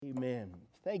Amen.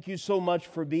 Thank you so much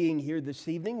for being here this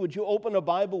evening. Would you open a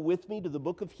Bible with me to the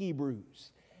book of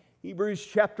Hebrews? Hebrews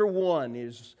chapter 1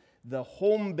 is the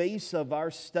home base of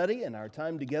our study and our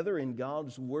time together in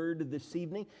God's Word this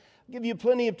evening. I'll give you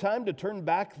plenty of time to turn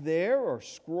back there or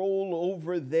scroll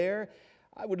over there.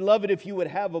 I would love it if you would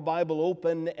have a Bible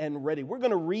open and ready. We're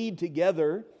going to read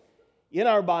together in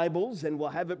our Bibles, and we'll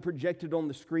have it projected on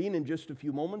the screen in just a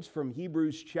few moments from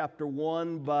Hebrews chapter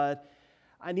 1, but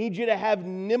I need you to have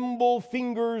nimble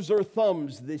fingers or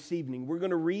thumbs this evening. We're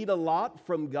going to read a lot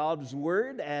from God's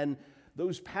Word, and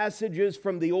those passages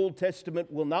from the Old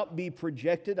Testament will not be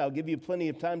projected. I'll give you plenty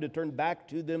of time to turn back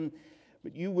to them,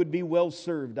 but you would be well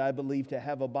served, I believe, to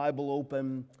have a Bible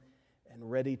open and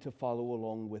ready to follow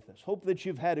along with us. Hope that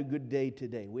you've had a good day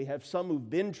today. We have some who've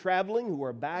been traveling who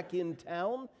are back in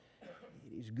town.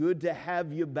 It is good to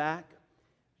have you back.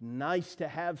 Nice to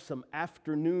have some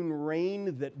afternoon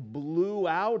rain that blew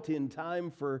out in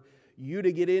time for you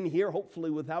to get in here,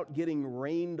 hopefully without getting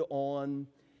rained on.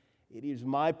 It is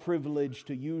my privilege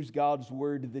to use God's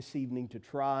Word this evening to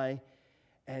try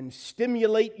and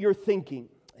stimulate your thinking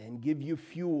and give you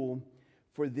fuel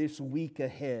for this week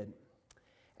ahead.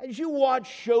 As you watch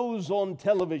shows on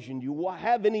television, do you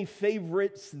have any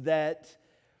favorites that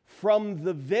from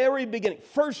the very beginning,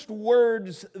 first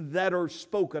words that are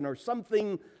spoken are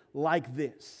something like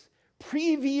this: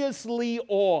 previously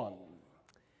on,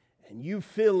 and you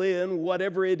fill in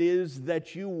whatever it is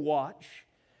that you watch.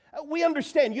 We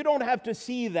understand you don't have to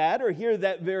see that or hear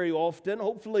that very often,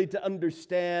 hopefully to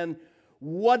understand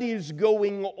what is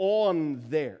going on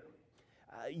there.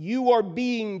 You are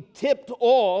being tipped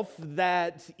off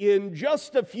that in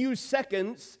just a few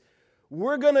seconds,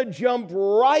 we're going to jump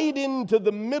right into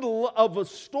the middle of a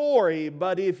story.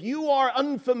 But if you are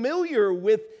unfamiliar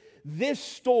with this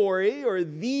story or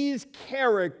these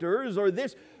characters or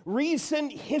this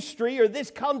recent history or this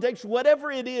context,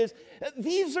 whatever it is,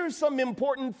 these are some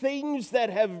important things that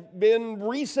have been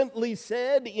recently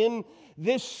said in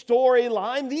this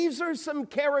storyline. These are some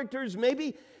characters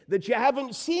maybe that you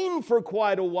haven't seen for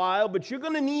quite a while, but you're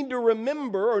going to need to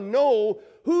remember or know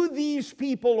who these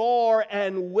people are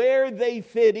and where they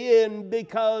fit in,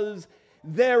 because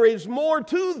there is more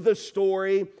to the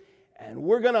story, and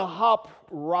we're going to hop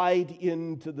right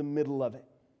into the middle of it.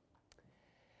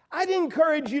 I'd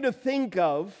encourage you to think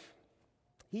of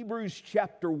Hebrews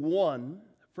chapter 1,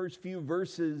 the first few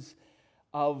verses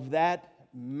of that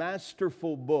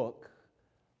masterful book,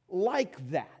 like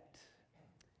that.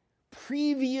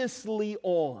 Previously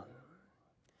on.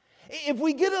 If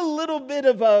we get a little bit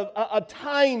of a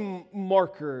time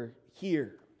marker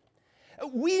here,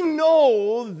 we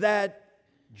know that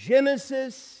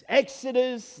Genesis,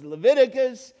 Exodus,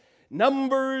 Leviticus,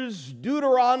 Numbers,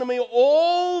 Deuteronomy,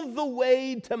 all the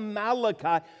way to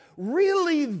Malachi,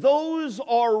 really those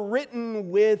are written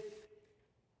with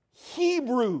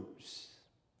Hebrews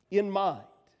in mind.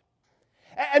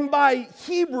 And by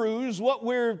Hebrews, what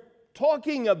we're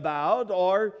talking about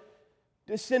are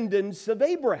descendants of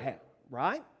Abraham,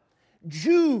 right?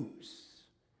 Jews,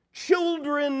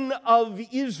 children of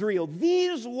Israel.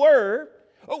 These were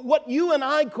what you and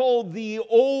I call the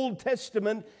Old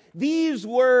Testament. These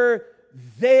were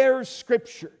their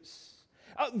scriptures.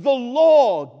 The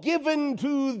law given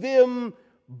to them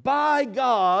by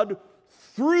God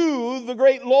through the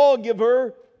great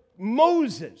lawgiver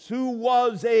Moses, who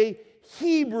was a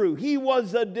Hebrew. He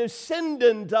was a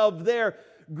descendant of their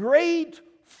great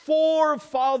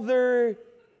forefather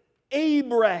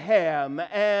Abraham.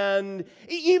 And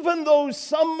even though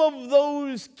some of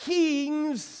those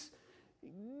kings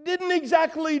didn't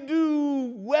exactly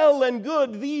do well and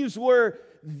good, these were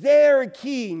their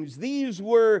kings. These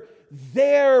were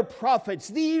their prophets.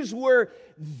 These were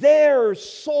their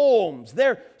psalms,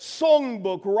 their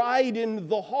songbook, right in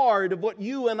the heart of what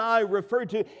you and I refer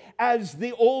to as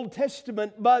the Old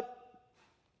Testament. But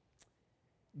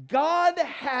God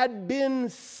had been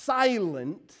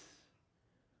silent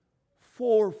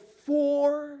for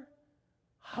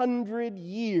 400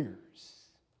 years.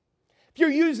 If you're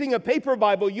using a paper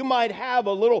Bible, you might have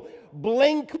a little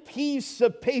blank piece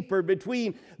of paper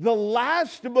between the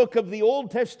last book of the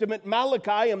Old Testament,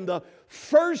 Malachi, and the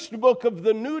first book of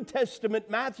the New Testament,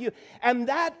 Matthew. And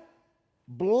that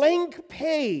blank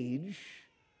page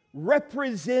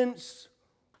represents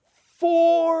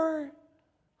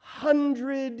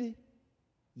 400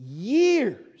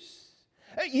 years.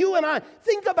 You and I,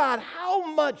 think about how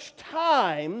much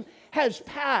time has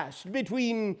passed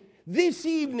between this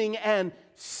evening and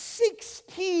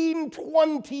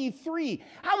 1623.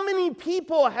 How many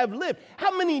people have lived?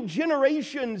 How many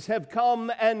generations have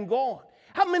come and gone?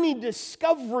 how many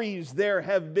discoveries there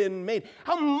have been made,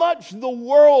 how much the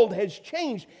world has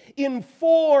changed in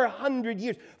 400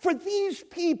 years. For these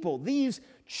people, these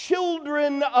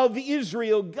children of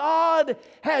Israel, God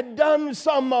had done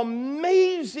some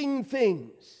amazing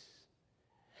things.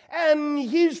 And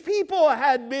His people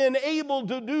had been able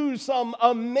to do some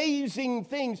amazing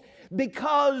things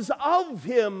because of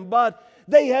Him, but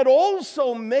they had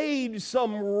also made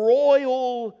some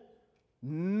royal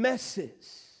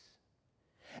messes.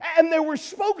 And there were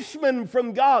spokesmen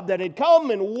from God that had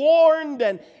come and warned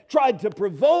and tried to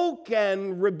provoke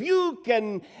and rebuke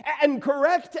and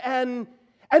correct. And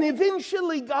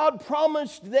eventually God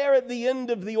promised there at the end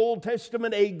of the Old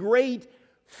Testament a great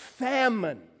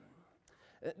famine.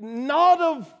 Not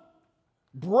of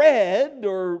bread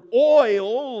or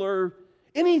oil or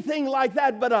anything like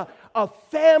that, but a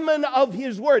famine of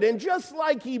His word. And just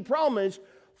like He promised,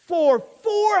 for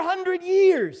 400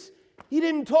 years, He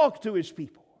didn't talk to His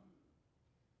people.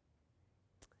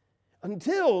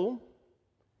 Until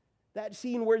that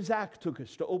scene where Zach took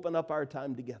us to open up our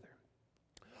time together.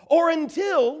 Or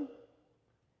until,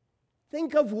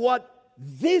 think of what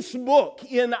this book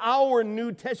in our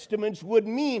New Testaments would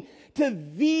mean to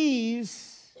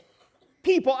these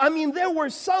people. I mean, there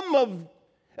were some of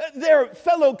their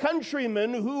fellow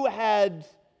countrymen who had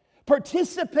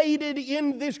participated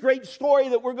in this great story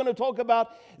that we're going to talk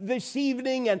about this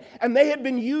evening, and they had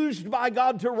been used by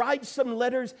God to write some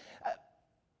letters.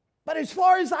 But as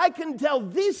far as I can tell,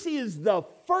 this is the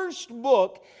first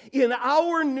book in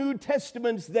our New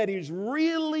Testaments that is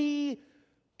really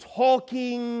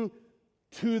talking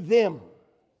to them,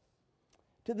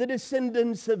 to the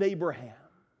descendants of Abraham.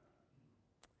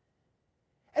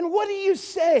 And what do you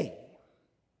say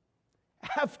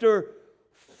after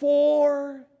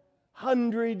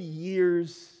 400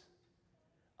 years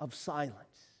of silence?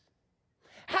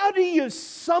 How do you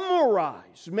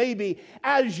summarize, maybe,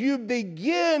 as you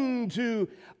begin to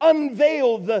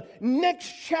unveil the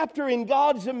next chapter in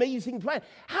God's amazing plan?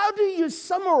 How do you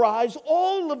summarize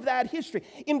all of that history?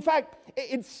 In fact,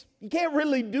 you can't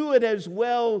really do it as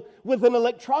well with an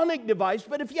electronic device,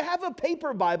 but if you have a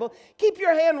paper Bible, keep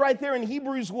your hand right there in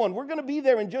Hebrews 1. We're going to be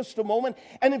there in just a moment.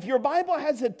 And if your Bible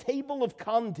has a table of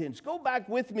contents, go back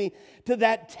with me to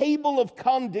that table of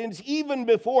contents even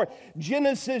before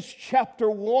Genesis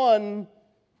chapter 1.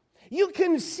 You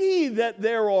can see that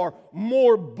there are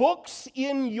more books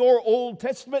in your Old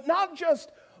Testament, not just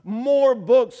more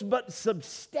books, but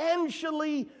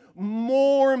substantially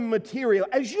more material.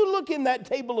 As you look in that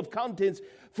table of contents,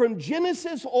 from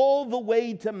Genesis all the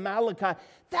way to Malachi,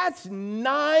 that's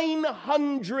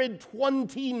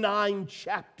 929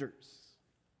 chapters.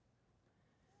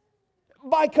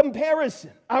 By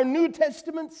comparison, our New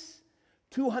Testament's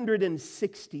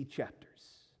 260 chapters.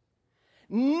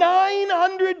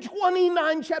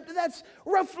 929 chapters, that's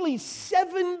roughly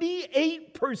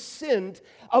 78%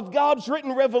 of God's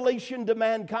written revelation to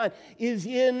mankind is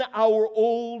in our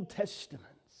Old Testaments.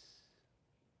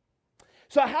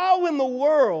 So how in the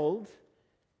world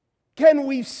can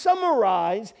we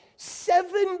summarize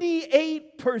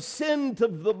 78%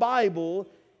 of the Bible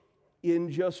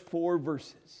in just 4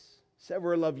 verses?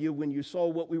 Several of you, when you saw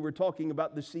what we were talking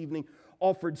about this evening,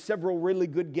 offered several really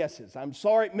good guesses. I'm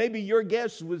sorry, maybe your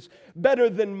guess was better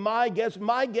than my guess.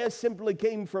 My guess simply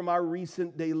came from our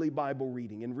recent daily Bible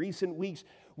reading. In recent weeks,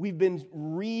 we've been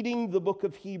reading the book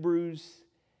of Hebrews,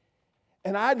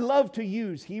 and I'd love to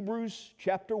use Hebrews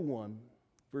chapter 1,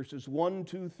 verses 1,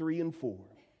 2, 3, and 4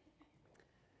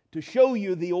 to show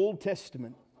you the Old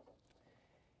Testament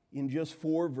in just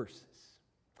 4 verses.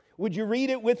 Would you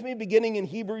read it with me, beginning in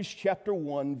Hebrews chapter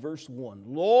 1, verse 1?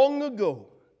 Long ago,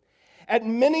 at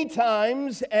many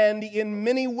times and in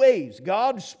many ways,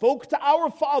 God spoke to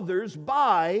our fathers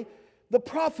by the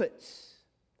prophets.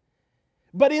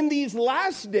 But in these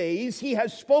last days, He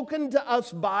has spoken to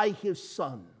us by His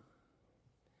Son,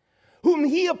 whom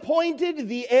He appointed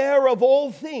the heir of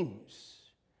all things,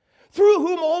 through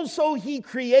whom also He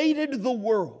created the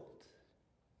world.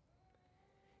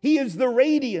 He is the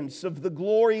radiance of the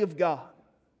glory of God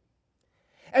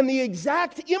and the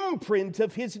exact imprint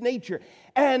of His nature.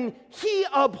 And He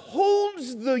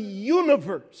upholds the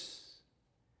universe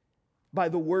by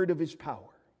the word of His power.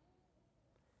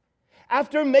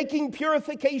 After making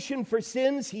purification for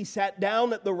sins, He sat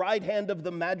down at the right hand of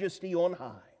the Majesty on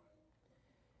high,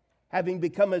 having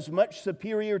become as much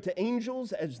superior to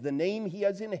angels as the name He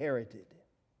has inherited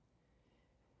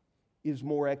is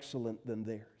more excellent than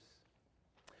theirs.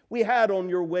 We had on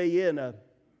your way in a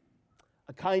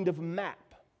kind of map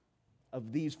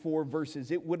of these 4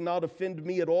 verses. It would not offend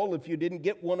me at all if you didn't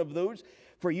get one of those,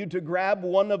 for you to grab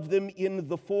one of them in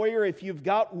the foyer. If you've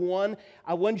got one,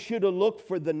 I want you to look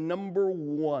for the number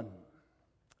 1.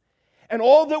 And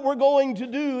all that we're going to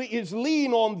do is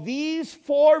lean on these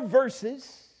 4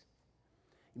 verses.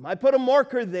 You might put a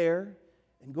marker there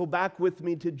and go back with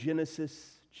me to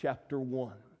Genesis chapter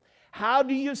 1. How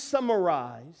do you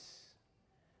summarize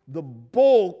the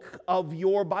bulk of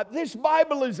your Bible? This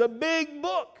Bible is a big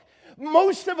book.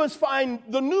 Most of us find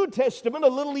the New Testament a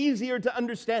little easier to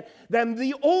understand than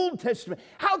the Old Testament.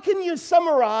 How can you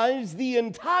summarize the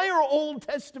entire Old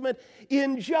Testament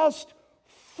in just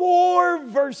 4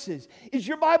 verses? Is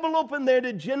your Bible open there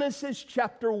to Genesis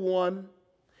chapter 1?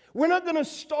 We're not going to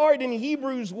start in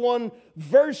Hebrews 1,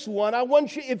 verse 1. I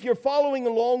want you, if you're following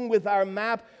along with our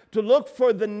map, to look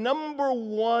for the number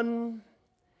 1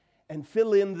 and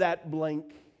fill in that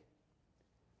blank.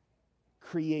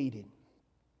 Created.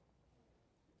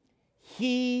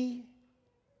 He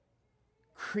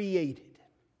created.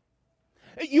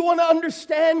 You want to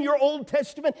understand your Old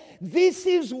Testament? This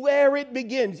is where it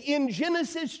begins. In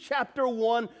Genesis chapter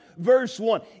 1, verse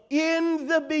 1. In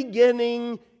the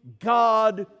beginning,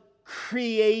 God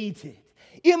created.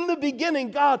 In the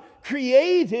beginning, God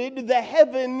created the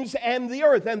heavens and the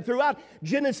earth. And throughout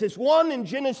Genesis 1 and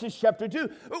Genesis chapter 2,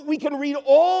 we can read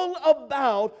all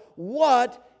about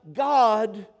what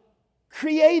God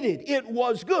created. It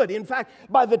was good. In fact,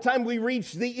 by the time we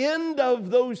reach the end of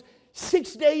those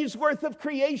 6 days worth of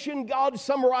creation, God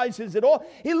summarizes it all.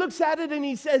 He looks at it and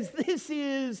he says, this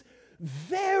is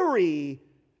very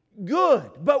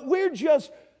good. But we're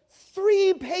just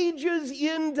 3 pages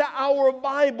into our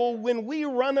Bible when we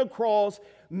run across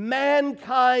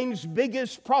mankind's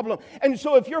biggest problem. And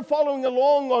so if you're following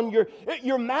along on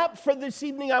your map for this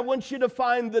evening, I want you to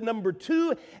find the number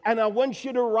 2, and I want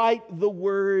you to write the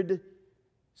word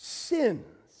sins.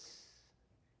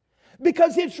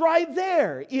 Because it's right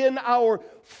there in our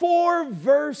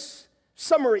 4-verse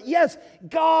summary. Yes,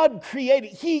 God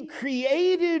created. He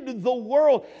created the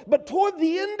world. But toward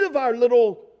the end of our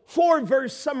little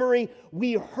 4-verse summary,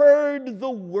 we heard the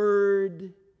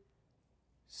word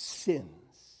sins.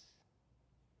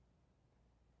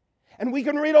 And we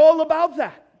can read all about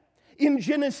that in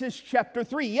Genesis chapter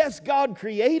 3. Yes, God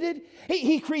created.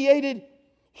 He created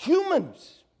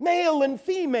humans, male and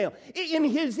female, in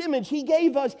His image. He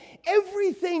gave us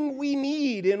everything we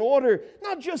need in order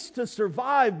not just to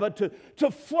survive, but to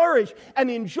flourish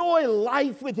and enjoy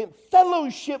life with Him,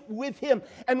 fellowship with Him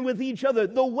and with each other,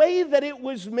 the way that it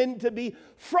was meant to be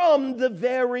from the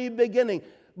very beginning.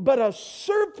 But a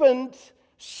serpent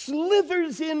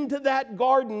slithers into that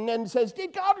garden and says,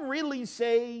 did God really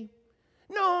say?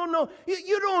 No,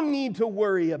 you don't need to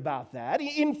worry about that.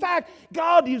 In fact,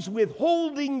 God is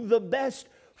withholding the best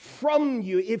from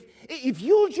you. If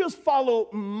you'll just follow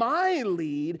my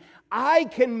lead, I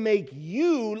can make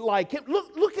you like Him.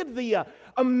 Look at the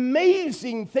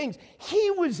amazing things He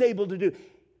was able to do.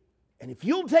 And if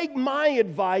you'll take my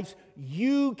advice,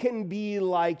 you can be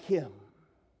like Him.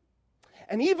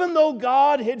 And even though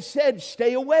God had said,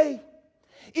 stay away,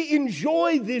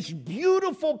 enjoy this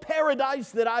beautiful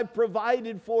paradise that I've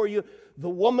provided for you, the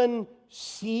woman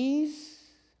sees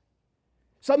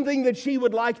something that she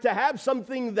would like to have,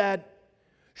 something that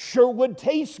sure would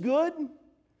taste good,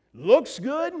 looks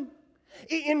good.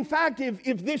 In fact,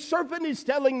 if this serpent is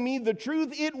telling me the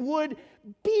truth, it would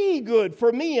be good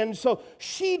for me. And so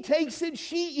she takes it,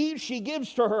 she eats, she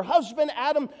gives to her husband,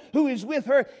 Adam, who is with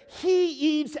her. He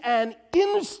eats, and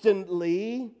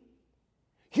instantly,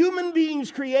 human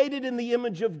beings created in the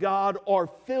image of God are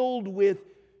filled with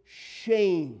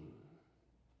shame.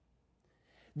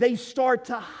 They start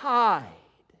to hide.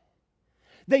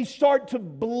 They start to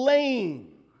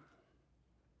blame.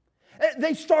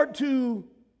 They start to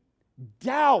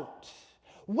doubt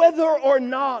whether or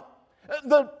not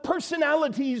the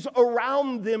personalities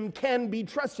around them can be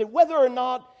trusted, whether or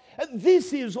not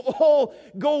this is all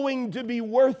going to be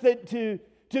worth it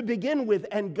to begin with.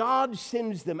 And God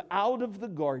sends them out of the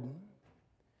garden.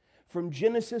 From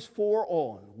Genesis 4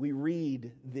 on, we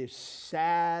read this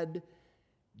sad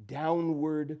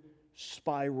downward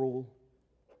spiral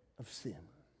of sin.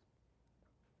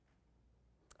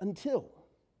 Until,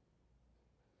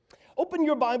 open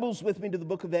your Bibles with me to the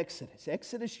book of Exodus.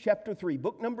 Exodus chapter 3,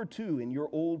 book number 2 in your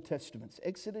Old Testaments.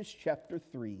 Exodus chapter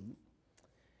 3.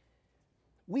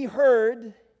 We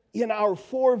heard in our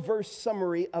 4-verse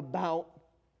summary about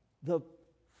the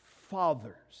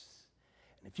fathers.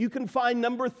 And if you can find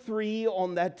number 3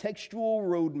 on that textual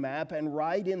roadmap and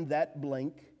write in that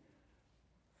blank,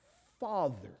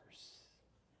 fathers.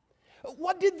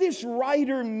 What did this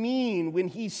writer mean when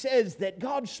he says that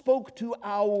God spoke to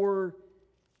our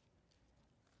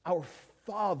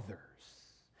fathers?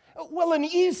 Well, an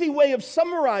easy way of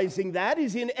summarizing that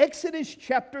is in Exodus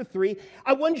chapter 3.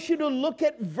 I want you to look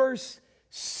at verse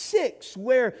 6,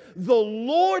 where the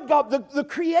Lord God, the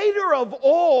creator of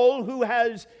all, who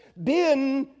has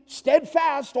been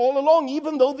steadfast all along,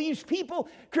 even though these people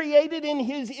created in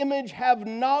his image have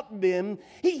not been,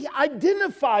 he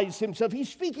identifies himself. He's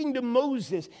speaking to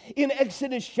Moses in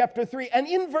Exodus chapter 3. And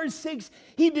in verse 6,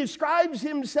 he describes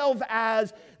himself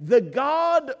as the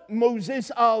God,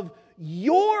 Moses, of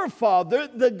your father,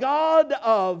 the God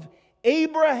of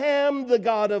Abraham, the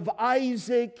God of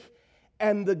Isaac,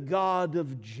 and the God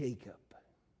of Jacob.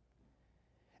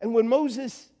 And when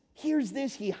Moses hears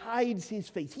this, he hides his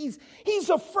face. He's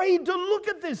afraid to look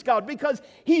at this God because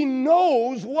he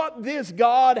knows what this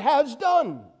God has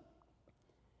done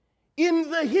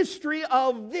in the history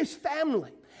of this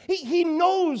family. He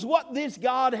knows what this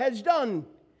God has done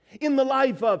in the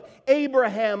life of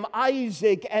Abraham,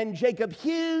 Isaac, and Jacob,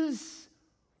 his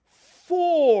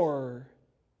forefathers.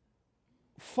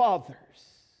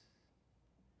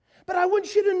 But I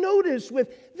want you to notice,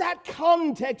 with that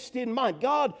context in mind,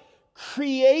 God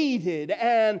created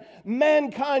and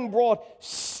mankind brought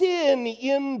sin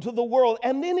into the world.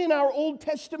 And then in our Old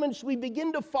Testaments, we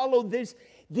begin to follow this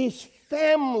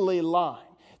family line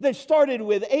that started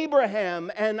with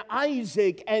Abraham and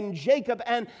Isaac and Jacob.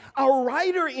 And our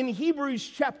writer in Hebrews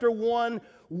chapter 1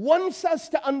 wants us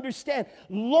to understand,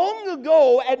 long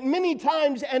ago, at many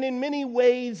times and in many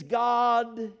ways,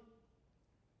 God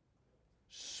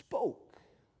spoke.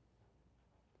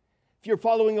 If you're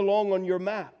following along on your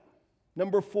map,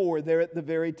 number 4 there at the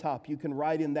very top, you can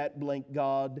write in that blank,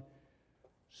 God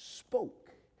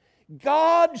spoke.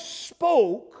 God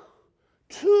spoke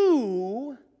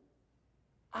to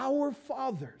our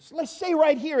fathers. Let's say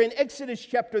right here in Exodus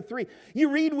chapter 3, you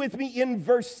read with me in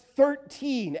verse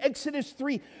 13. Exodus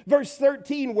 3, verse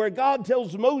 13, where God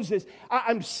tells Moses,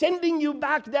 I'm sending you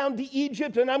back down to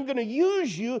Egypt, and I'm going to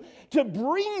use you to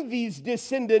bring these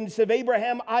descendants of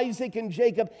Abraham, Isaac, and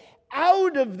Jacob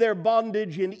out of their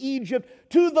bondage in Egypt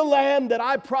to the land that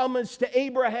I promised to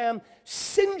Abraham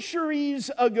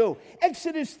centuries ago.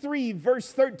 Exodus 3,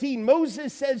 verse 13,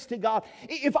 Moses says to God,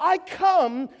 if I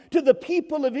come to the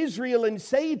people of Israel and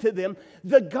say to them,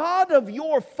 the God of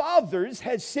your fathers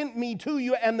has sent me to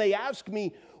you, and they ask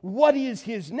me, what is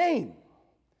his name?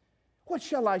 What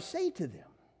shall I say to them?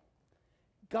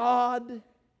 God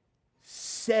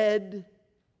said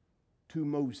to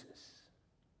Moses.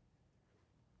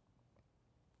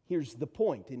 Here's the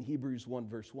point in Hebrews 1,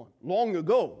 verse 1. Long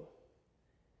ago,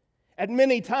 at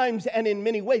many times and in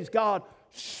many ways, God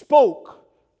spoke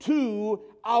to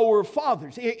our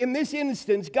fathers. In this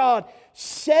instance, God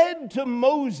said to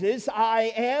Moses,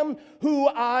 I am who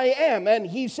I am. And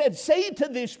he said, say to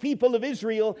this people of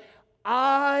Israel,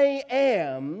 I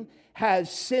am has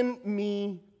sent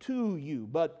me to you.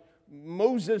 But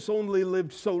Moses only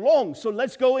lived so long. So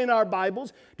let's go in our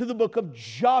Bibles to the book of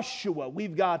Joshua.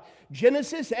 We've got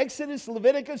Genesis, Exodus,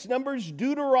 Leviticus, Numbers,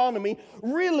 Deuteronomy.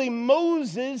 Really,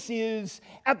 Moses is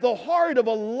at the heart of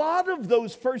a lot of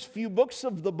those first few books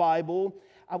of the Bible.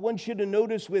 I want you to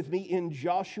notice with me in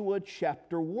Joshua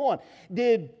chapter 1.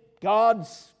 Did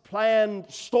God's plan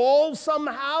stall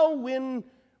somehow when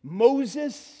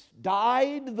Moses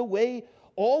died the way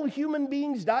all human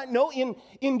beings died? No,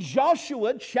 in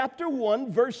Joshua chapter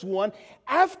 1, verse 1,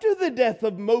 after the death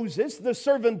of Moses, the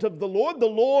servant of the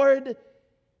Lord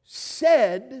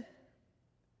said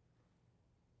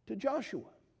to Joshua,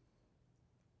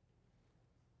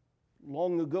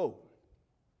 long ago,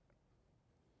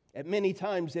 at many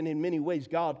times and in many ways,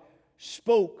 God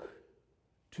spoke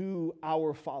to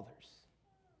our fathers.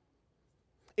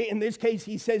 In this case,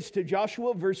 he says to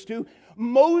Joshua, verse 2,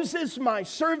 Moses, my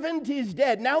servant, is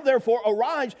dead. Now, therefore,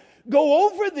 arise, go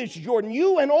over this Jordan,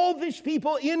 you and all this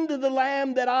people, into the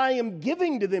land that I am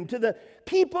giving to them, to the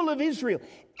people of Israel.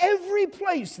 Every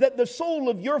place that the sole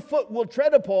of your foot will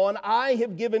tread upon, I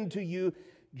have given to you,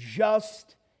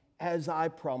 just as I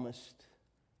promised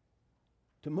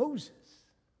to Moses.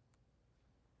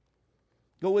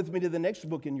 Go with me to the next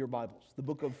book in your Bibles, the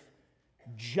book of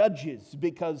Judges,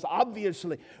 because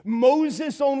obviously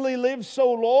Moses only lived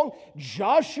so long,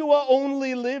 Joshua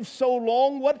only lived so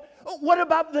long. What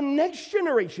about the next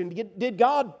generation? Did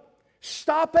God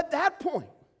stop at that point?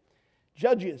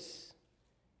 Judges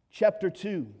chapter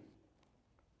 2,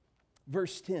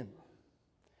 verse 10.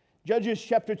 Judges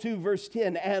chapter 2, verse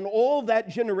 10. And all that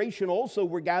generation also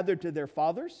were gathered to their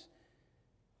fathers,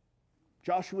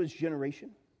 Joshua's generation.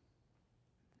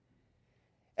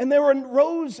 And there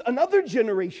arose another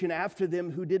generation after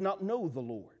them who did not know the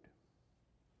Lord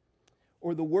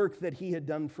or the work that he had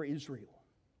done for Israel.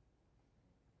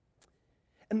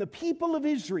 And the people of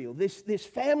Israel, this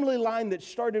family line that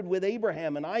started with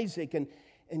Abraham and Isaac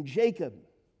and Jacob,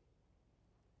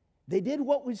 they did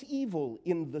what was evil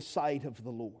in the sight of the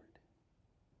Lord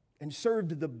and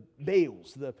served the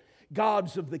Baals, the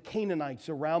gods of the Canaanites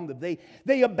around them.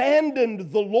 They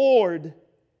abandoned the Lord,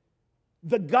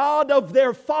 the God of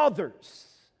their fathers,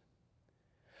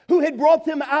 who had brought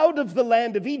them out of the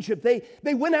land of Egypt.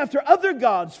 They went after other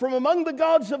gods from among the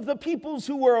gods of the peoples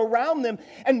who were around them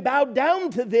and bowed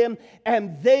down to them,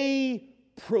 and they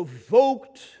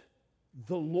provoked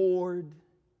the Lord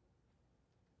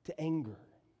to anger.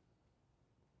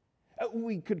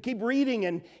 We could keep reading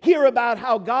and hear about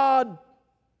how God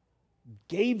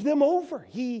gave them over.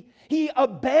 He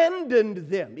abandoned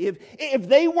them. If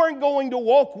they weren't going to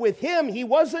walk with him, he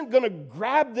wasn't going to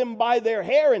grab them by their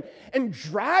hair and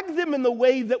drag them in the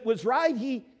way that was right.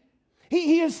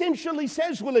 He essentially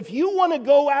says, well, if you want to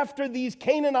go after these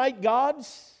Canaanite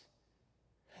gods,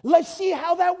 let's see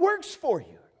how that works for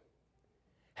you.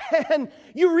 And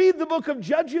you read the book of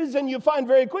Judges and you find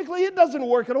very quickly it doesn't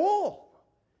work at all.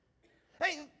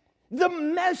 The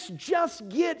mess just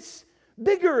gets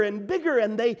bigger and bigger,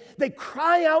 and they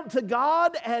cry out to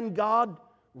God, and God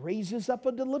raises up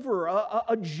a deliverer,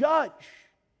 a judge.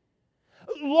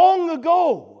 Long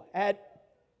ago, at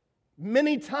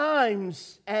many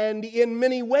times and in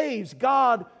many ways,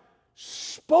 God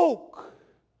spoke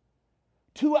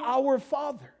to our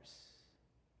fathers.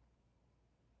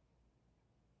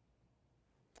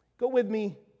 Go with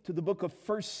me to the book of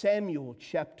 1 Samuel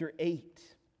chapter 8.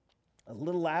 A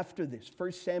little after this,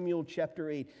 1 Samuel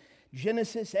chapter 8.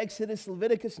 Genesis, Exodus,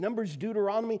 Leviticus, Numbers,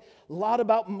 Deuteronomy, a lot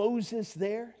about Moses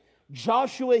there.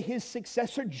 Joshua, his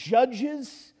successor,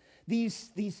 Judges,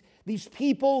 these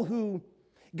people who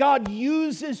God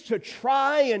uses to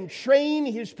try and train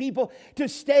his people to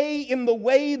stay in the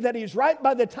way that is right.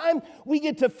 By the time we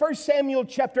get to 1 Samuel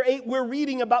chapter 8, we're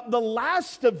reading about the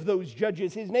last of those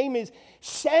judges. His name is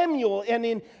Samuel. And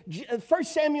in 1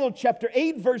 Samuel chapter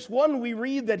 8, verse 1, we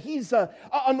read that he's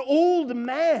an old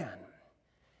man.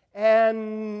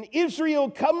 And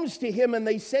Israel comes to him and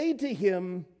they say to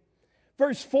him,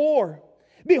 verse 4,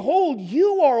 "Behold,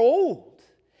 you are old,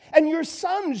 and your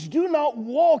sons do not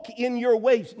walk in your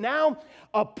ways. Now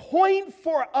appoint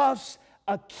for us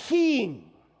a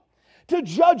king to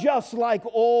judge us like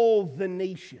all the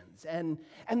nations." And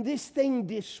this thing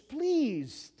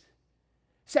displeased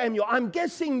Samuel. I'm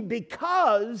guessing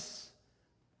because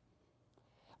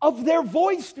of their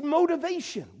voiced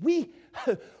motivation.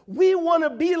 We want to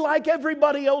be like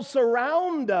everybody else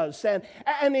around us. And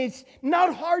it's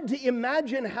not hard to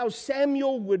imagine how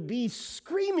Samuel would be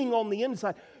screaming on the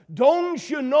inside. Don't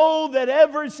you know that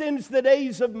ever since the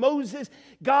days of Moses,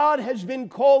 God has been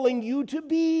calling you to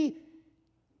be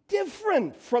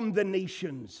different from the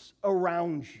nations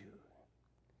around you?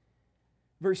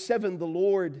 Verse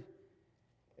 7,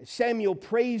 Samuel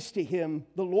prays to him.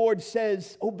 The Lord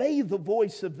says, "Obey the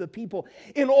voice of the people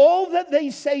in all that they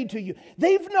say to you.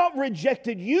 They've not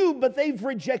rejected you, but they've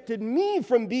rejected me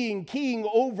from being king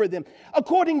over them,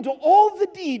 according to all the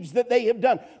deeds that they have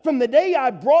done. From the day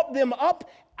I brought them up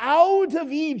out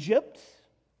of Egypt,"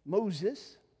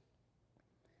 Moses,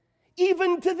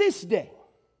 "even to this day,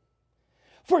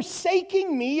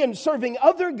 forsaking me and serving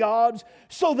other gods,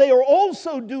 so they are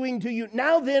also doing to you.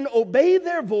 Now then, obey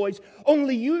their voice,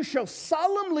 only you shall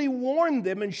solemnly warn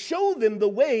them and show them the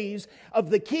ways of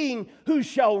the king who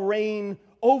shall reign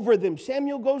over them."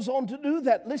 Samuel goes on to do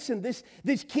that. Listen, this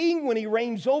king, when he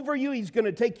reigns over you, he's going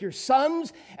to take your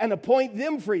sons and appoint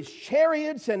them for his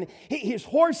chariots and his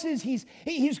horses.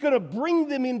 He's going to bring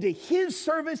them into his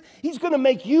service. He's going to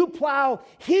make you plow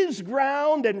his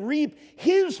ground and reap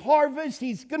his harvest.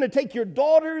 He's going to take your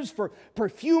daughters for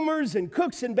perfumers and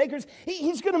cooks and bakers.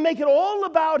 He's going to make it all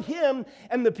about him.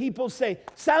 And the people say,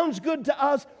 "Sounds good to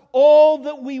us. All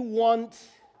that we want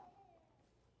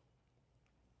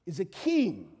is a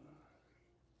king."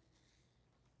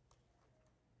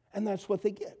 And that's what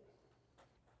they get.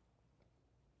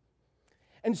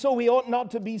 And so we ought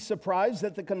not to be surprised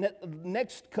that the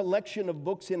next collection of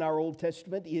books in our Old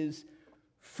Testament is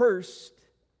 1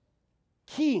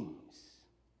 Kings.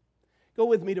 Go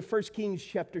with me to 1 Kings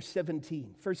chapter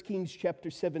 17. 1 Kings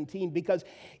chapter 17, because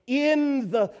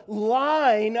in the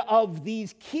line of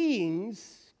these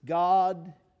kings,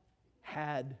 God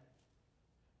had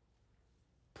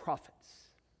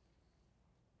prophets.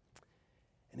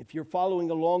 And if you're following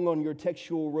along on your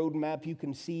textual roadmap, you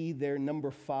can see there,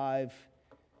 number 5,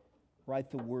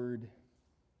 write the word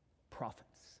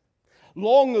prophets.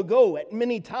 Long ago, at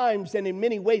many times and in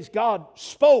many ways, God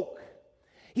spoke.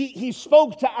 He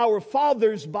spoke to our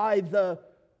fathers by the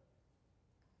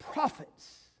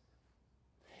prophets.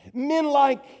 Men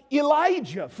like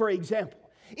Elijah, for example.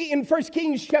 In 1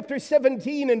 Kings chapter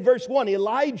 17 and verse 1,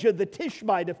 Elijah the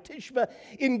Tishbite of Tishbe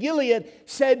in Gilead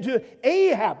said to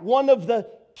Ahab, one of the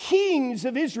kings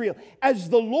of Israel, "As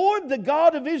the Lord, the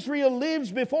God of Israel,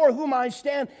 lives before whom I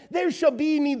stand, there shall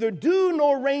be neither dew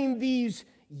nor rain these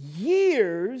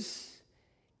years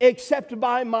except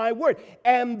by my word."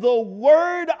 And the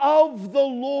word of the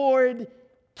Lord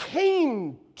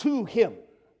came to him,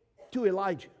 to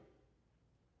Elijah.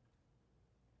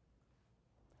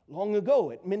 Long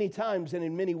ago, at many times and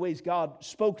in many ways, God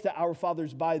spoke to our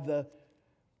fathers by the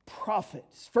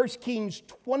prophets. 1 Kings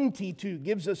 22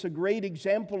 gives us a great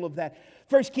example of that.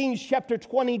 1 Kings chapter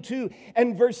 22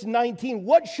 and verse 19.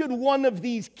 What should one of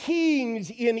these kings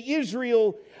in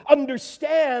Israel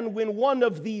understand when one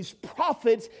of these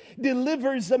prophets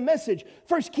delivers a message?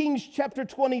 1 Kings chapter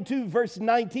 22 verse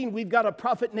 19, we've got a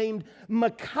prophet named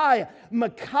Micaiah.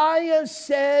 Micaiah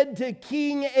said to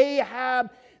King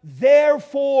Ahab,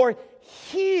 "Therefore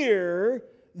hear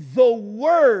the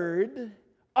word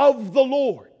of the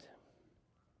Lord."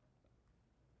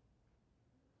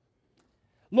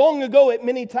 Long ago, at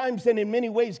many times and in many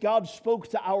ways, God spoke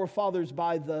to our fathers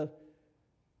by the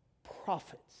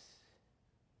prophets.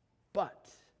 But,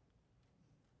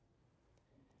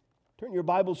 turn your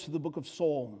Bibles to the book of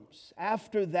Psalms.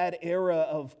 After that era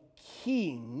of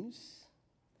kings,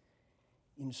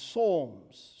 in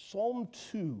Psalms, Psalm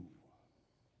 2,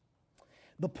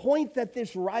 the point that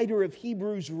this writer of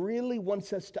Hebrews really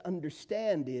wants us to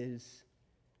understand is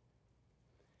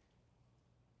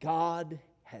God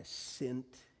has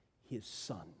sent His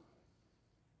Son.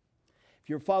 If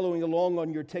you're following along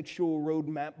on your textual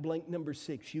roadmap, blank number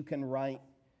 6, you can write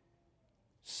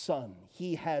Son.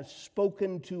 He has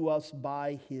spoken to us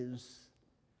by His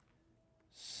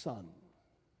Son.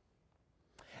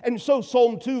 And so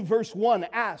Psalm 2 verse 1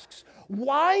 asks,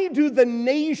 why do the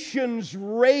nations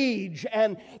rage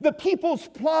and the peoples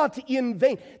plot in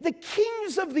vain? The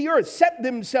kings of the earth set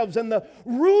themselves and the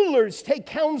rulers take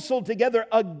counsel together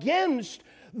against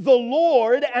the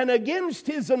Lord and against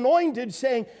His anointed,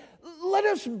 saying, let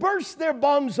us burst their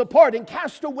bonds apart and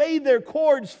cast away their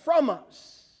cords from us.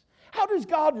 How does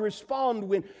God respond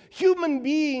when human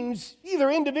beings, either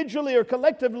individually or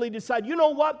collectively, decide, you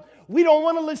know what? We don't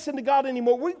want to listen to God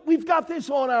anymore. We've got this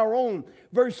on our own.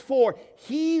 Verse 4,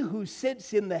 He who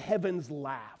sits in the heavens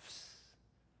laughs.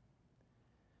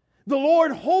 The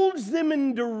Lord holds them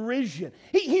in derision.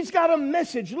 He's got a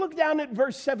message. Look down at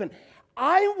verse 7.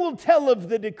 I will tell of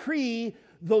the decree.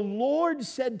 The Lord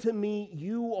said to me,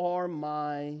 you are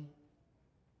my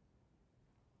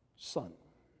son.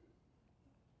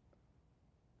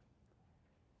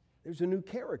 There's a new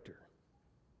character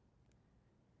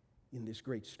in this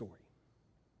great story.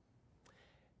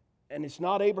 And it's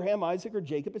not Abraham, Isaac, or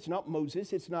Jacob. It's not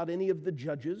Moses. It's not any of the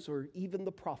judges or even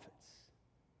the prophets.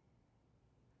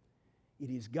 It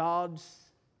is God's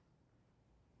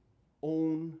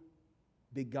own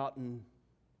begotten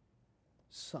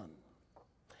Son.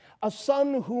 A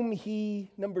Son whom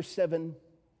He, number 7,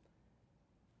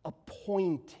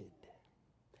 appointed.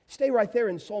 Stay right there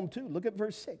in Psalm 2. Look at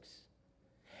verse 6.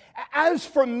 As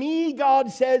for me,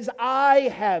 God says,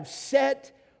 I have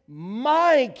set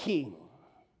my king.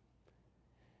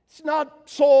 It's not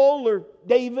Saul or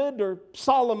David or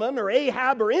Solomon or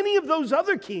Ahab or any of those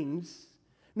other kings.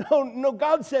 No,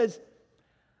 God says,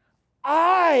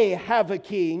 I have a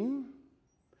king.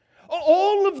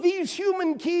 All of these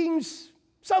human kings,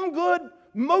 some good,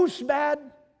 most bad,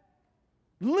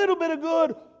 little bit of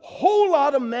good, whole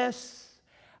lot of mess.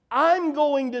 I'm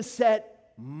going to set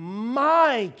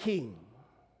my king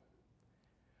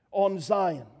on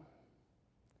Zion,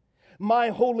 my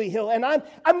holy hill. And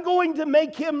I'm going to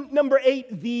make him, number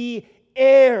 8, the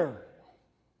heir.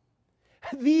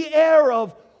 The heir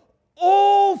of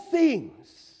all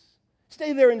things.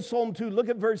 Stay there in Psalm 2. Look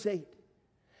at verse 8.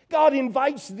 God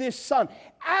invites this Son.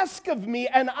 Ask of me,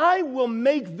 and I will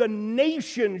make the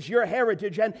nations your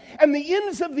heritage, and the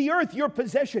ends of the earth your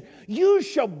possession. You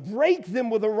shall break them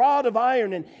with a rod of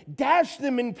iron, and dash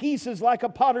them in pieces like a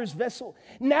potter's vessel.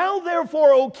 Now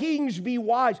therefore, O kings, be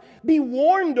wise. Be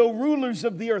warned, O rulers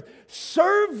of the earth.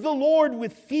 Serve the Lord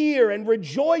with fear, and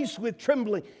rejoice with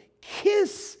trembling.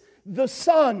 Kiss the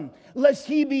Son, lest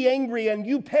He be angry, and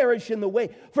you perish in the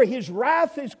way. For His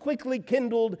wrath is quickly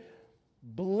kindled.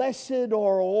 Blessed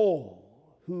are all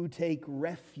who take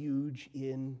refuge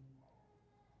in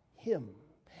Him.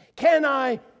 Can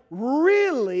I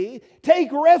really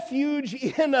take refuge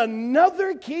in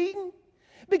another king?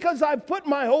 because I've put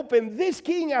my hope in this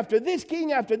king after this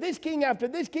king after this king after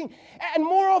this king. And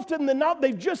more often than not,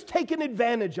 they've just taken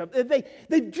advantage of it.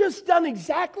 They've just done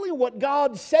exactly what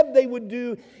God said they would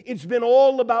do. It's been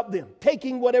all about them,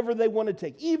 taking whatever they want to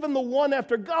take, even the one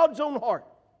after God's own heart.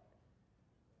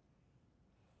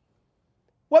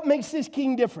 What makes this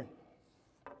king different?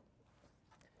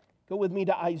 Go with me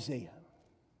to Isaiah.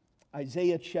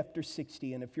 Isaiah chapter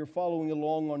 60. And if you're following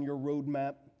along on your road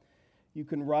map, you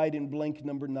can write in blank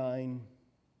number 9,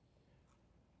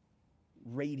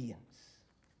 radiance.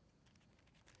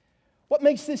 What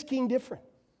makes this king different?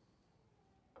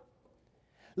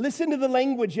 Listen to the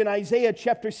language in Isaiah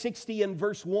chapter 60 and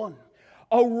verse 1.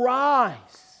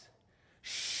 Arise,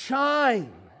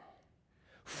 shine,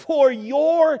 for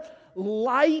your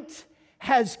light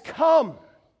has come,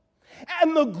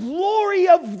 and the glory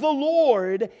of the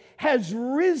Lord has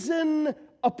risen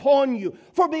upon you.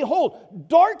 For behold,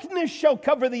 darkness shall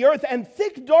cover the earth, and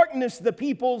thick darkness the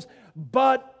peoples,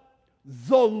 but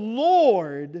the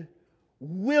Lord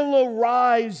will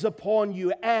arise upon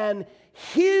you, and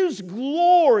His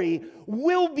glory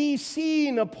will be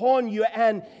seen upon you,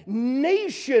 and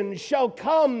nations shall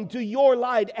come to your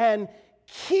light, and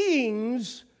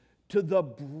kings to the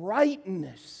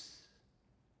brightness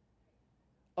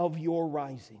of your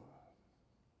rising.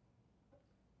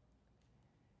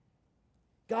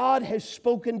 God has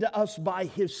spoken to us by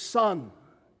His Son,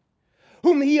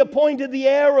 whom He appointed the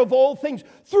heir of all things,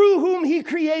 through whom He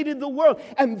created the world.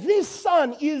 And this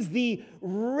Son is the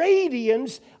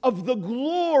radiance of the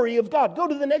glory of God. Go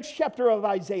to the next chapter of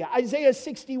Isaiah, Isaiah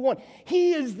 61.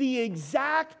 He is the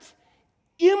exact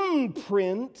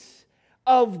imprint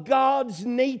of God's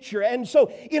nature. And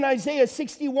so in Isaiah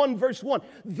 61 verse 1,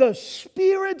 the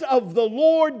Spirit of the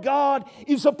Lord God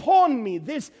is upon me.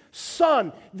 This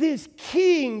Son, this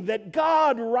King that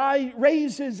God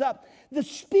raises up. The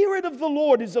Spirit of the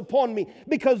Lord is upon me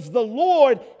because the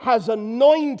Lord has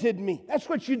anointed me. That's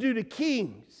what you do to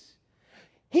kings.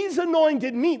 He's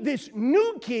anointed me, this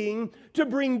new king, to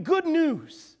bring good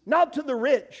news, not to the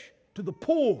rich, to the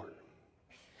poor.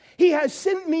 He has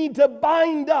sent me to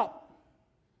bind up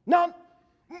not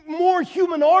more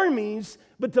human armies,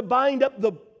 but to bind up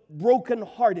the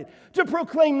brokenhearted, to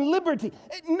proclaim liberty,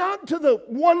 not to the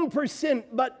 1%,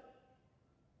 but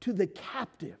to the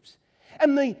captives,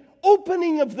 and the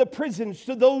opening of the prisons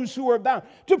to those who are bound,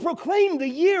 to proclaim the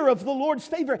year of the Lord's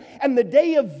favor and the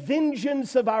day of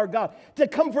vengeance of our God, to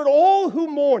comfort all who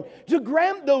mourn, to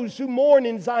grant those who mourn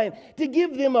in Zion, to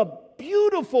give them a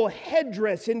beautiful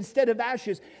headdress instead of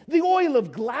ashes, the oil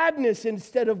of gladness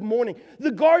instead of mourning,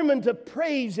 the garment of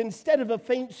praise instead of a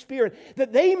faint spirit,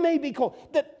 that they may be called,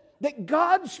 that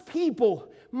God's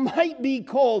people might be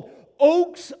called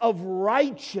oaks of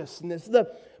righteousness, the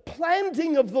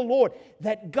planting of the Lord,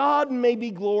 that God may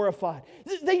be glorified.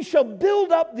 They shall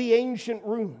build up the ancient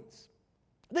ruins.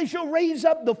 They shall raise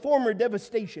up the former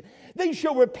devastation. They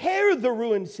shall repair the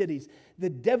ruined cities, the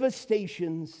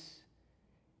devastations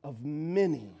of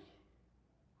many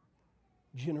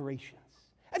generations.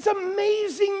 That's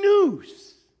amazing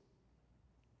news.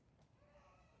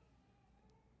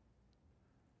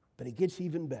 But it gets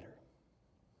even better.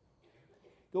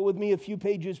 Go with me a few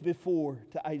pages before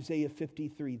to Isaiah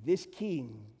 53. This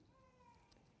king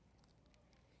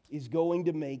is going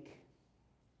to make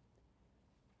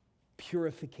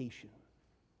purification.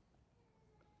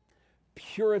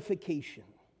 Purification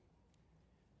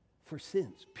for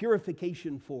sins.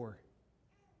 Purification for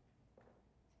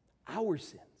our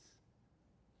sins.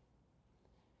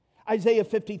 Isaiah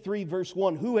 53 verse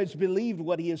 1. Who has believed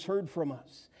what he has heard from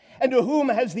us? And to whom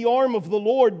has the arm of the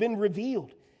Lord been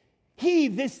revealed? He,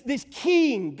 this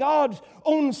king, God's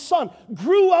own son,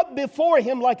 grew up before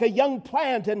him like a young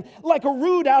plant and like a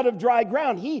root out of dry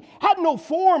ground. He had no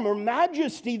form or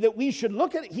majesty that we should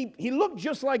look at. He looked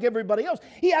just like everybody else.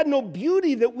 He had no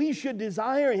beauty that we should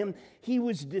desire him. He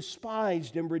was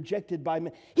despised and rejected by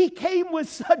men. He came with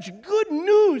such good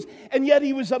news, and yet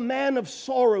he was a man of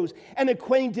sorrows and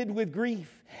acquainted with grief.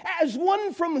 As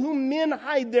one from whom men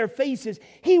hide their faces,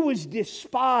 he was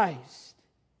despised.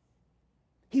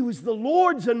 He was the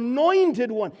Lord's anointed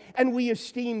one, and we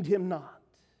esteemed him not.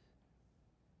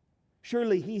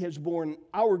 Surely he has borne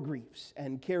our griefs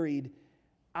and carried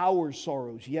our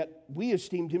sorrows, yet we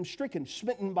esteemed him stricken,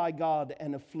 smitten by God,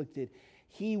 and afflicted.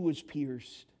 He was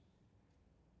pierced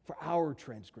for our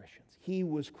transgressions. He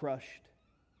was crushed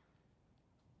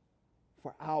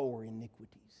for our iniquities.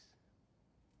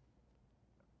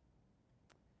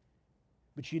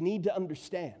 But you need to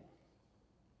understand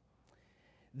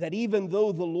that even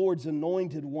though the Lord's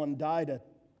anointed one died a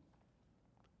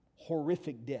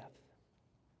horrific death,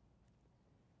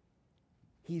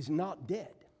 he's not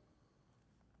dead.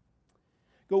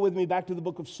 Go with me back to the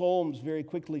book of Psalms very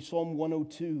quickly, Psalm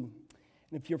 102. And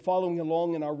if you're following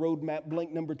along in our roadmap,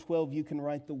 blank number 12, you can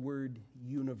write the word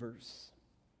universe.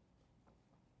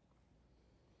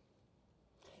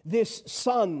 This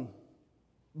Son,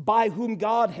 by whom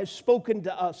God has spoken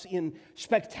to us in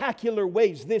spectacular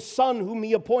ways, this Son whom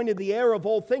He appointed the heir of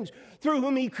all things, through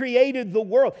whom He created the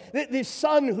world, this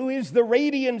Son who is the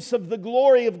radiance of the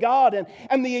glory of God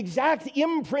and the exact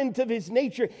imprint of His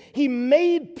nature, He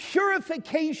made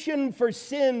purification for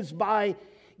sins by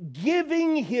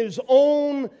giving His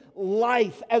own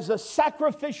life as a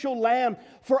sacrificial lamb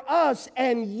for us,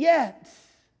 and yet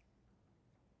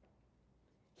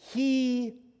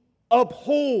He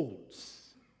upholds.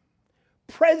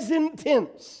 Present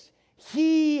tense.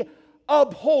 He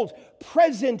upholds.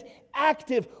 Present,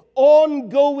 active,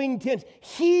 ongoing tense.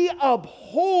 He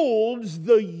upholds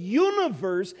the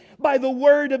universe by the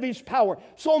word of His power.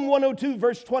 Psalm 102,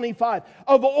 verse 25.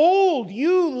 Of old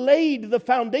you laid the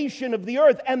foundation of the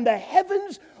earth, and the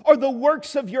heavens are the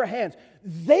works of your hands.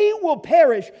 They will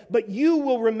perish, but you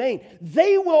will remain.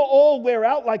 They will all wear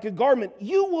out like a garment.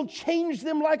 You will change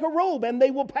them like a robe, and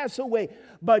they will pass away.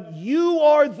 But you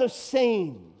are the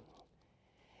same,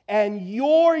 and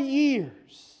your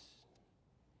years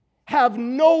have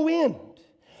no end.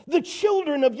 The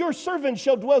children of your servants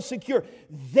shall dwell secure.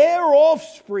 Their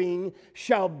offspring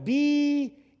shall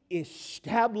be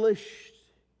established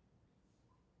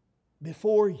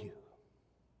before you.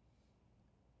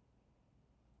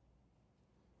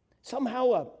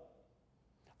 Somehow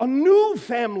a new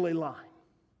family line,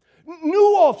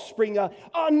 new offspring, a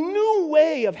new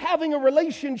way of having a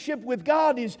relationship with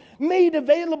God is made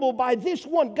available by this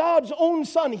one, God's own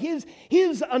Son, His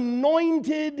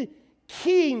anointed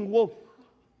King. Well,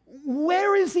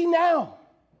 where is He now?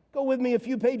 Go with me a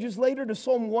few pages later to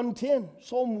Psalm 110.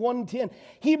 Psalm 110.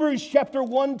 Hebrews chapter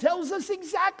 1 tells us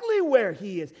exactly where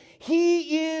He is.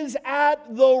 He is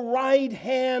at the right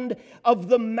hand of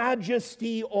the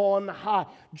Majesty on high.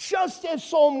 Just as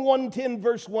Psalm 110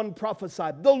 verse 1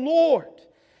 prophesied, the Lord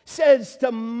says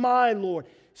to my Lord,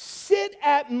 sit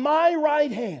at my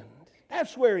right hand.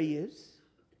 That's where He is.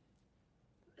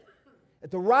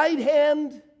 At the right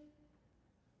hand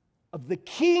of the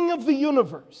King of the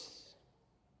universe.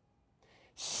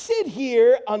 Sit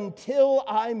here until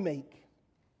I make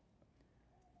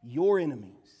your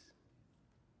enemies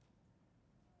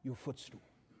your footstool.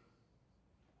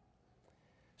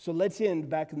 So let's end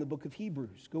back in the book of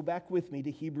Hebrews. Go back with me to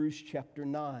Hebrews chapter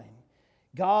 9.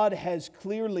 God has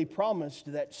clearly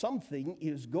promised that something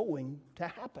is going to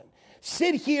happen.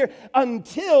 Sit here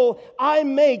until I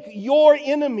make your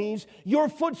enemies your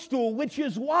footstool, which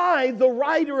is why the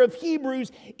writer of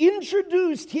Hebrews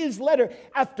introduced his letter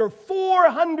after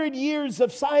 400 years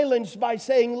of silence by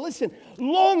saying, listen,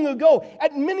 long ago,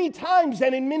 at many times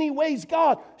and in many ways,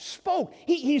 God spoke.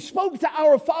 He spoke to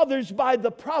our fathers by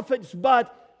the prophets,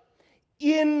 but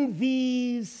in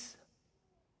these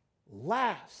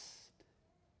last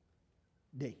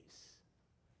days.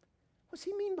 What's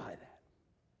he mean by that?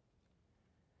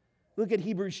 Look at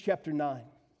Hebrews chapter 9.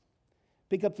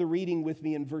 Pick up the reading with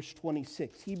me in verse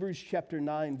 26. Hebrews chapter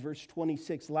 9, verse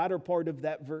 26, latter part of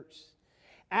that verse.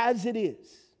 As it is,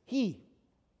 He,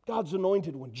 God's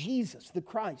anointed one, Jesus the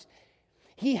Christ,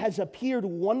 He has appeared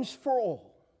once for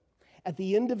all at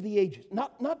the end of the ages.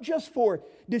 Not just for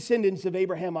descendants of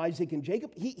Abraham, Isaac, and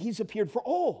Jacob. He's appeared for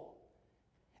all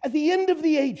at the end of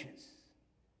the ages,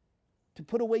 to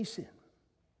put away sin,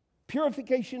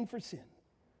 purification for sin,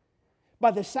 by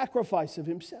the sacrifice of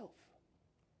Himself.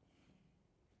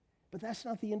 But that's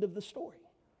not the end of the story.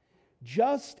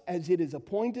 Just as it is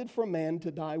appointed for man to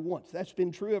die once. That's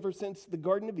been true ever since the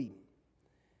Garden of Eden.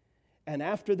 And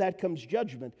after that comes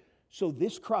judgment. So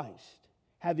this Christ,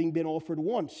 having been offered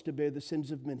once to bear the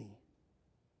sins of many,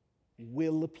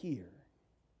 will appear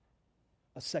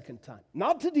a second time.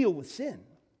 Not to deal with sin.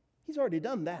 He's already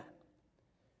done that.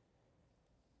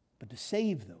 But to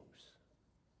save those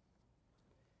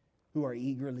who are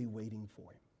eagerly waiting for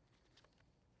Him.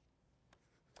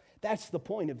 That's the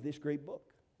point of this great book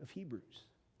of Hebrews.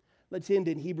 Let's end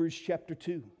in Hebrews chapter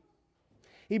 2.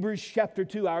 Hebrews chapter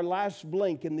 2, our last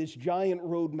blank in this giant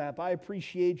roadmap. I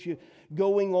appreciate you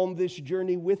going on this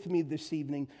journey with me this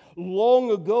evening. Long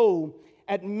ago,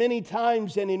 at many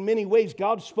times and in many ways,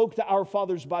 God spoke to our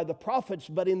fathers by the prophets,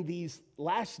 but in these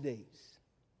last days,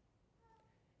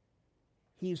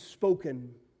 He's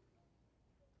spoken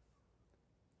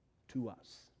to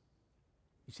us.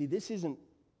 You see, this isn't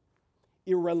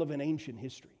irrelevant ancient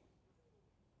history.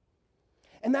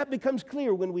 And that becomes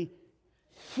clear when we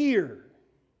hear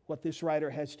what this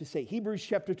writer has to say. Hebrews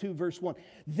chapter 2, verse 1.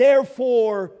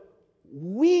 Therefore,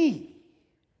 we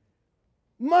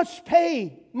must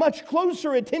pay much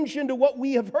closer attention to what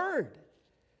we have heard,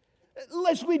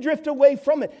 lest we drift away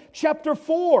from it. Chapter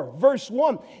 4, verse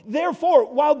 1.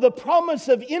 Therefore, while the promise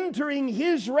of entering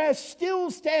His rest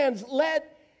still stands,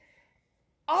 let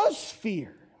us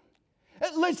fear,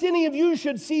 lest any of you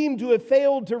should seem to have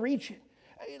failed to reach it.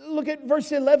 Look at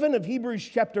verse 11 of Hebrews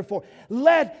chapter 4.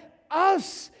 Let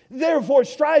us therefore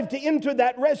strive to enter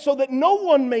that rest, so that no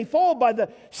one may fall by the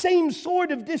same sword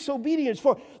of disobedience.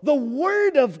 For the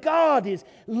word of God is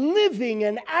living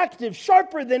and active,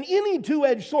 sharper than any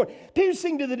two-edged sword,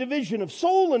 piercing to the division of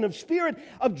soul and of spirit,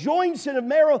 of joints and of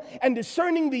marrow, and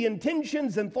discerning the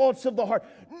intentions and thoughts of the heart.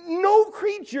 No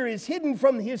creature is hidden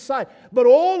from His sight, but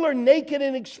all are naked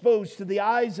and exposed to the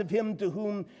eyes of Him to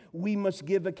whom we must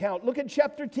give account. Look at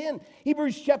chapter 10,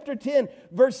 Hebrews chapter 10,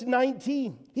 verse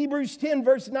 19. Hebrews 10,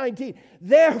 verse 19.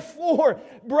 Therefore,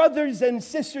 brothers and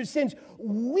sisters, since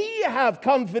we have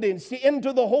confidence to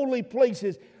enter the holy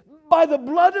places by the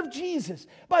blood of Jesus,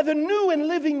 by the new and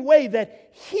living way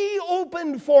that He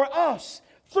opened for us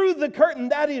through the curtain,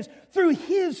 that is, through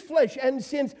His flesh, and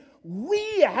since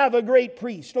we have a great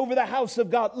priest over the house of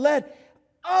God, let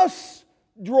us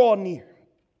draw near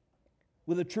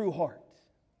with a true heart,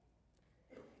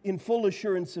 in full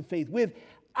assurance of faith, with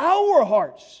our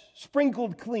hearts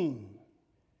sprinkled clean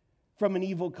from an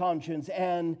evil conscience,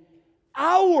 and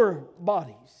our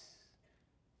bodies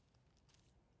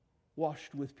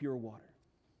washed with pure water.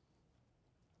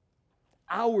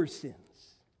 Our sins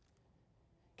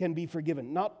can be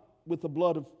forgiven, not with the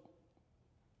blood of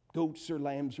goats or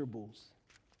lambs or bulls,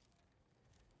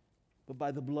 but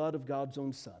by the blood of God's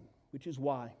own Son, which is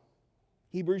why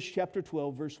Hebrews chapter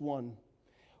 12, verse 1,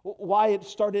 why it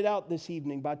started out this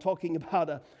evening by talking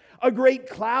about a great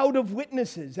cloud of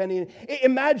witnesses and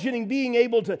imagining being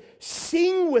able to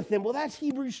sing with them. Well, that's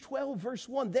Hebrews 12, verse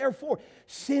 1. Therefore,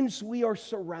 since we are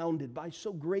surrounded by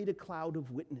so great a cloud of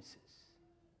witnesses,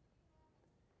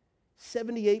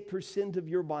 78% of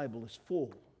your Bible is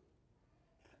full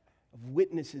of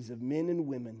witnesses of men and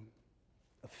women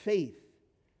of faith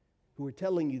who are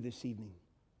telling you this evening,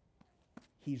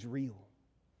 He's real.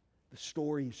 The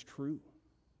story is true.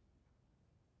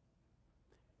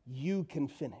 You can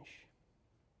finish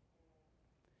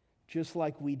just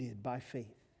like we did by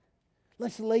faith.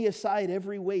 Let's lay aside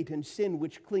every weight and sin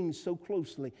which clings so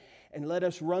closely, and let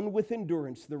us run with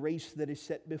endurance the race that is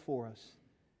set before us,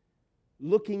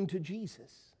 looking to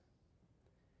Jesus,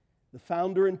 the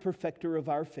founder and perfecter of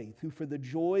our faith, who for the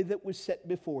joy that was set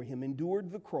before Him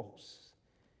endured the cross,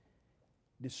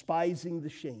 despising the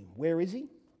shame. Where is He?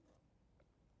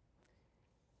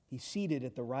 He's seated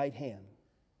at the right hand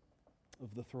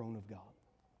of the throne of God.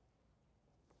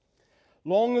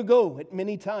 Long ago, at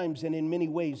many times and in many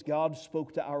ways, God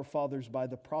spoke to our fathers by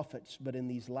the prophets, but in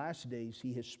these last days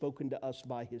He has spoken to us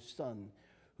by His Son,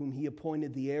 whom He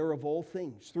appointed the heir of all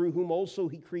things, through whom also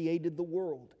He created the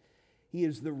world. He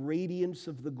is the radiance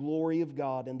of the glory of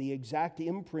God and the exact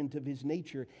imprint of His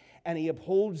nature, and He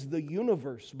upholds the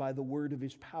universe by the word of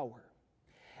His power.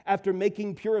 After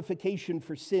making purification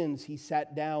for sins, He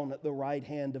sat down at the right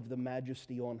hand of the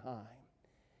Majesty on high,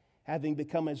 having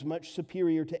become as much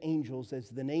superior to angels as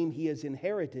the name He has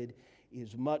inherited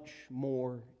is much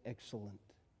more excellent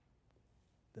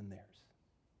than theirs.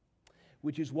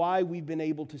 Which is why we've been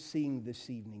able to sing this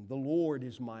evening, "The Lord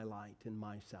is my light and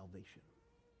my salvation.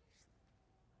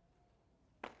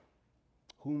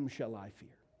 Whom shall I fear?"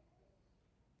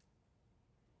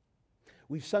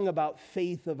 We've sung about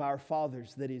faith of our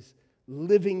fathers that is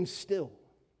living still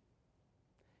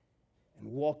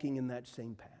and walking in that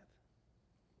same path.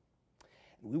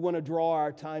 We want to draw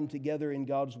our time together in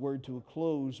God's Word to a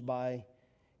close by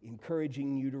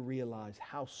encouraging you to realize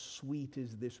how sweet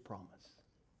is this promise.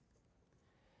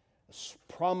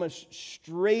 A promise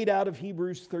straight out of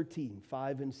Hebrews 13,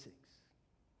 5 and 6.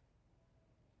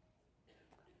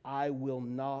 I will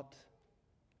not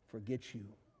forget you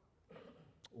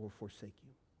or forsake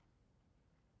you.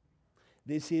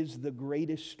 This is the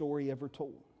greatest story ever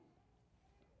told.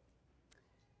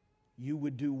 You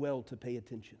would do well to pay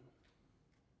attention.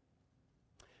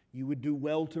 You would do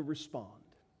well to respond.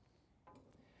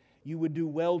 You would do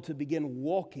well to begin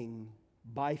walking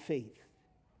by faith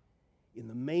in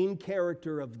the main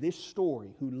character of this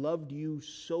story, who loved you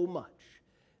so much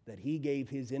that He gave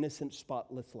His innocent,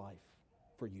 spotless life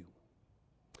for you.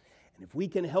 And if we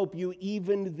can help you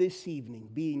even this evening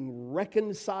being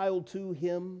reconciled to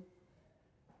Him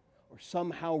or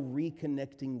somehow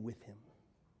reconnecting with Him,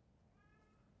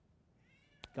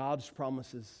 God's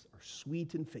promises are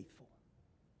sweet and faithful.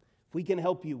 If we can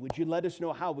help you, would you let us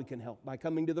know how we can help by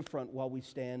coming to the front while we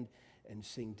stand and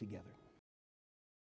sing together?